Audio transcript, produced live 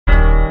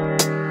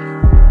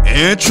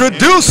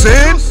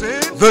Introducing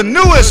the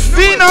newest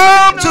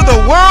phenom to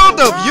the world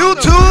of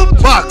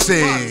YouTube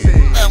boxing.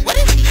 What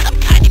is he? Some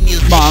kind of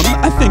musician? Mom,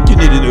 I think you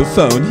need a new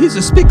phone. He's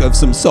a speaker of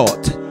some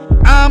sort.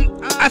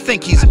 I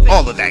think he's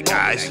all of that,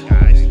 guys.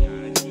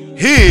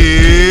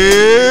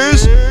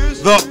 Here's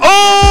the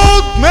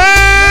old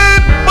man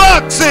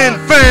boxing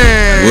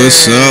fan.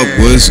 What's up?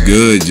 What's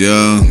good,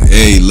 y'all?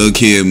 Hey, look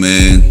here,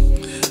 man.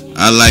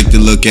 I like to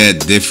look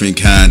at different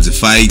kinds of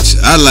fights.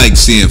 I like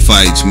seeing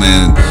fights,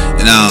 man.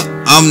 And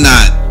I'm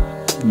not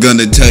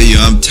gonna tell you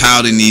I'm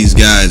touting these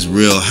guys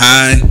real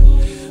high,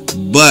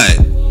 but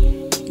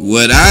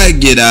what I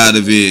get out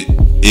of it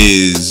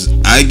is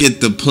I get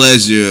the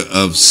pleasure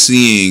of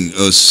seeing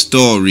a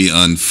story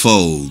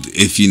unfold,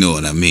 if you know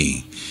what I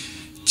mean.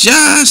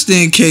 Just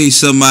in case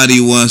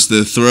somebody wants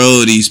to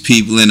throw these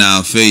people in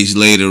our face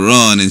later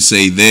on and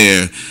say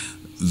they're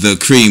the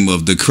cream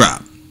of the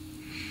crop.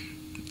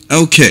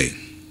 Okay.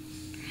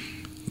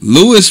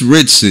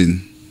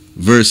 Ritson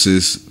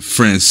versus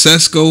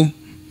Francesco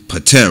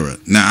Patera.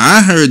 Now,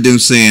 I heard them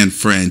saying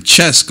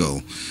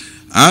Francesco.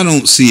 I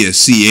don't see a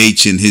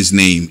CH in his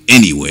name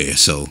anywhere,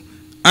 so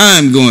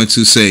I'm going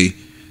to say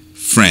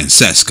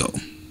Francesco.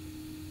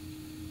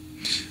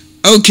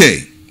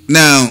 Okay,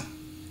 now,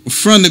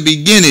 from the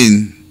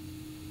beginning,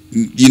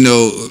 you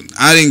know,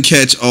 I didn't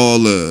catch all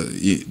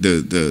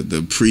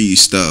the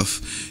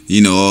pre-stuff,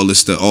 you know, all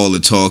the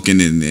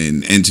talking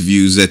and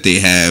interviews that they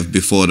have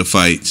before the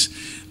fights.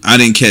 I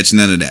didn't catch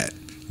none of that.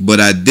 But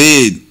I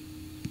did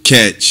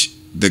catch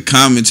the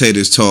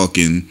commentators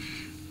talking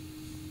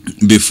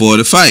before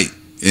the fight.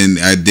 And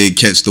I did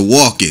catch the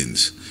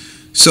walk-ins.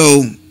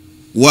 So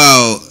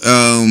while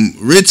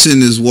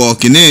Ritson is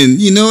walking in,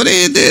 you know,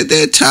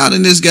 they're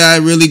touting this guy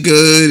really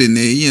good, and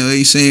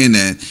he's saying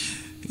that,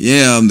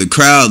 yeah, the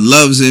crowd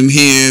loves him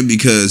here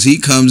because he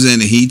comes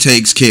in and he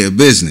takes care of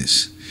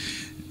business.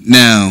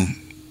 Now,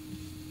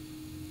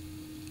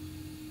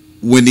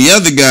 when the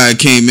other guy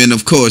came in,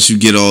 of course, you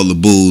get all the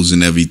boos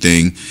and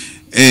everything,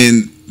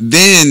 and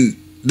then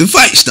the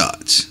fight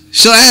starts.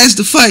 So as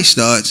the fight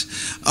starts,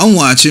 I'm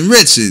watching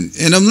Ritson,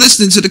 and I'm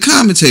listening to the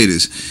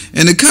commentators.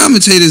 And the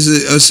commentators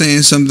are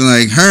saying something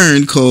like,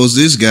 Hearn calls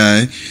this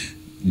guy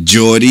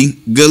Jordy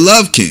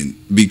Golovkin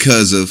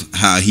because of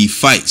how he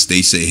fights.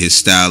 They say his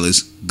style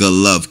is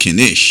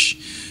Golovkin-ish.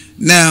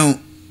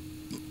 Now,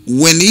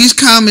 when these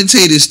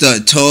commentators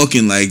start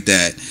talking like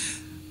that,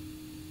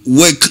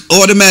 what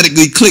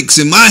automatically clicks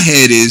in my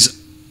head is,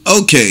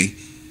 okay,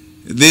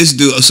 this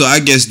dude, so I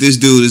guess this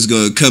dude is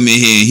going to come in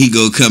here and he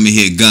going to come in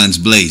here guns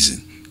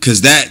blazing.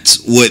 Because that's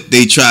what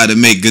they try to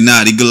make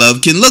Gennady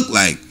Golovkin look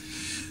like.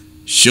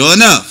 Sure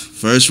enough,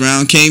 first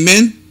round came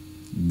in,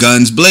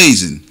 guns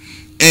blazing.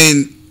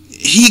 And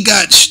he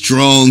got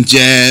strong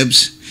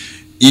jabs,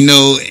 you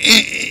know,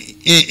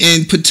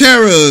 and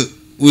Patera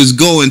was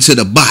going to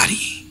the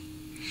body.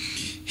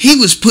 He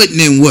was putting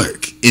in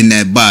work in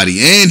that body,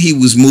 and he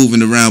was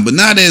moving around, but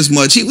not as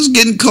much. He was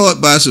getting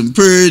caught by some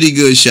pretty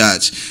good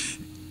shots.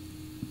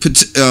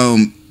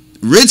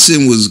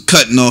 Ritson was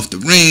cutting off the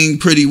ring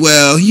pretty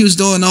well. He was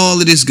doing all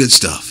of this good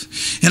stuff.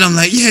 And I'm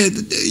like, yeah,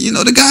 you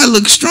know, the guy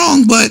looks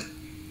strong, but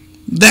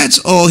that's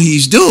all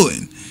he's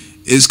doing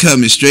is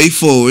coming straight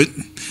forward,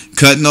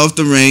 cutting off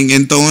the ring,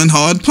 and throwing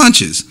hard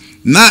punches.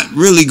 Not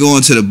really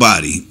going to the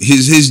body.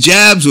 His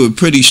jabs were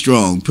pretty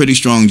strong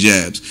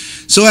jabs.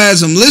 So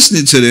as I'm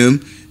listening to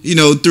them, you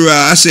know,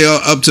 throughout, I say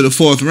up to the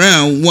fourth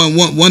round,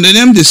 one of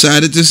them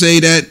decided to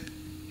say that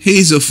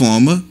he's a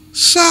former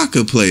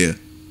soccer player,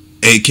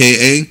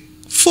 a.k.a.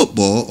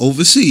 football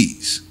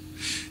overseas.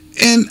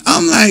 And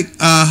I'm like,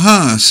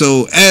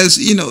 so as,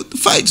 you know, the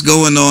fight's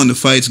going on,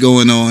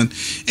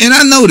 and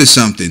I noticed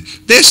something.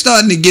 They're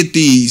starting to get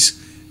these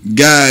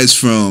guys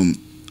from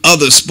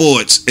other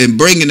sports and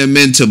bringing them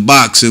into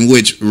boxing,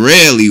 which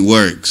rarely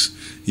works.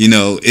 You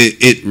know,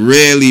 it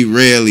rarely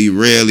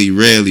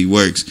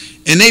works.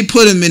 And they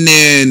put them in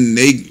there, and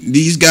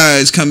these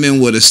guys come in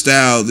with a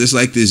style that's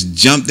like this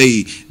jump.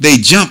 They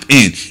jump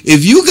in.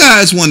 If you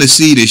guys want to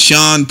see the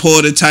Sean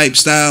Porter type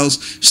styles,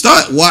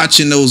 start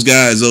watching those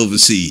guys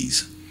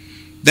overseas.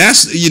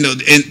 That's, you know,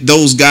 and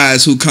those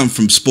guys who come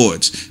from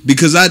sports,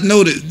 because I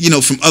know that, you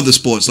know, from other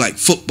sports like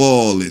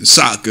football and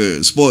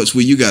soccer, sports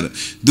where you gotta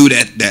do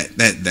that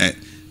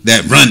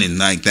running,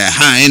 like that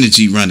high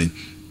energy running.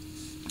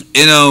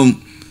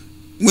 And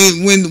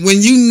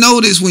when you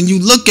notice, when you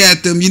look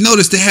at them, you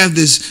notice they have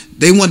this,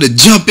 they want to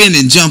jump in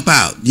and jump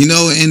out, you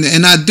know,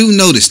 and I do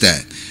notice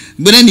that.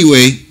 But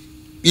anyway,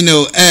 you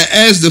know,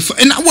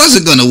 and I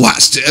wasn't going to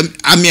watch,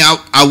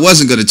 I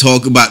wasn't going to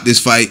talk about this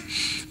fight,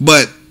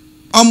 but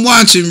I'm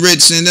watching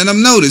Ritson and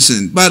I'm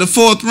noticing by the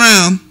fourth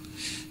round,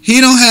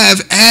 he don't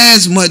have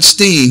as much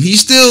steam.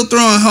 He's still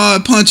throwing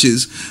hard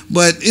punches,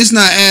 but it's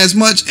not as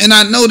much. And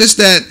I noticed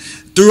that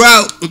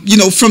throughout, you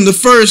know, from the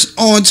first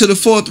on to the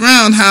fourth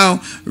round,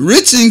 how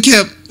Ritson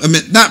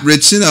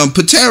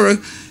Patera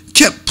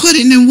kept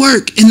putting in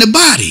work in the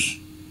body.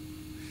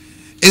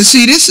 And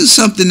see, this is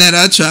something that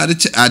I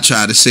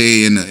try to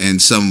say in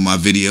some of my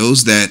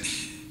videos, that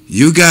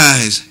you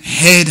guys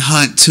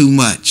headhunt too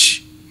much.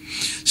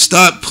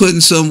 start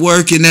putting some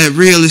work in that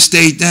real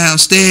estate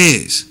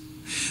downstairs.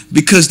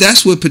 Because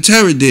that's what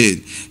Patera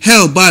did.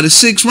 Hell, by the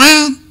 6th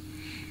round,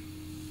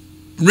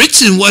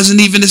 Ritson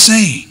wasn't even the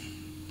same.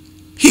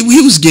 He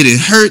was getting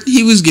hurt.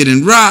 He was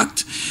getting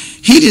rocked.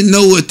 He didn't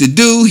know what to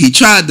do. He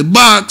tried to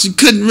box. He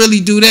couldn't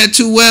really do that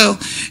too well.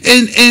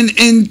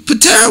 And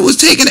Patera was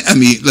taking it. I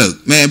mean,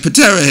 look, man,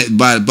 Patera had,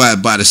 by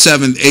the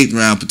 7th, 8th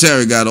round,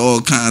 Patera got all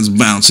kinds of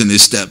bounce in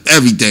his step,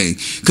 everything,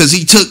 because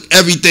he took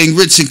everything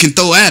Ritson can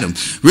throw at him.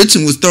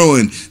 Ritson was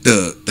throwing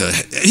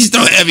he's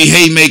throwing every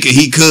haymaker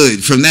he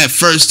could from that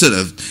first to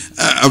the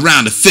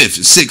around the 5th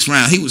and 6th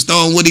round. He was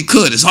throwing what he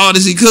could, as hard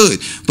as he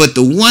could. But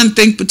the one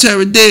thing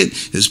Patera did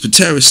is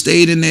Patera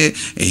stayed in there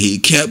and he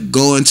kept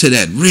going to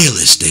that real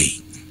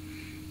estate.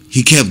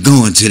 He kept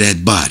going to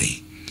that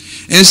body.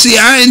 And see,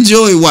 I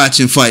enjoy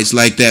watching fights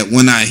like that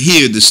when I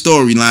hear the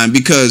storyline,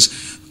 because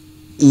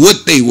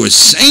what they were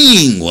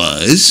saying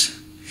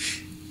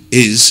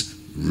is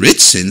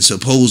Ritson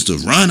supposed to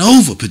run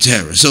over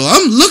Patera. So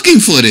I'm looking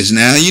for this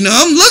now. You know,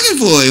 I'm looking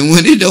for it. And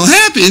when it don't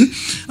happen,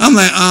 I'm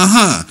like,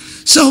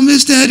 So,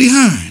 Mr. Eddie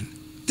Hearn,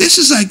 this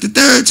is like the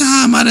 3rd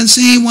time I done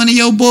seen one of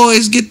your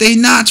boys get their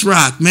knots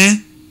rocked,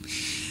 man.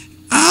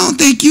 I don't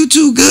think you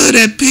too good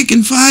at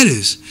picking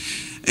fighters.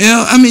 You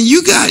know, I mean,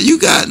 you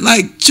got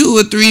like 2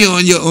 or 3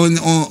 on your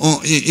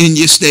in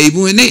your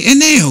stable, and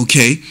they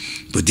okay.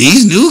 But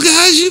these new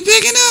guys you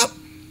picking up,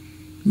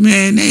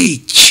 man, they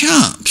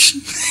chumps.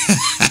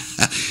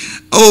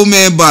 Old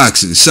Man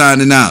Boxing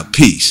signing out.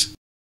 Peace.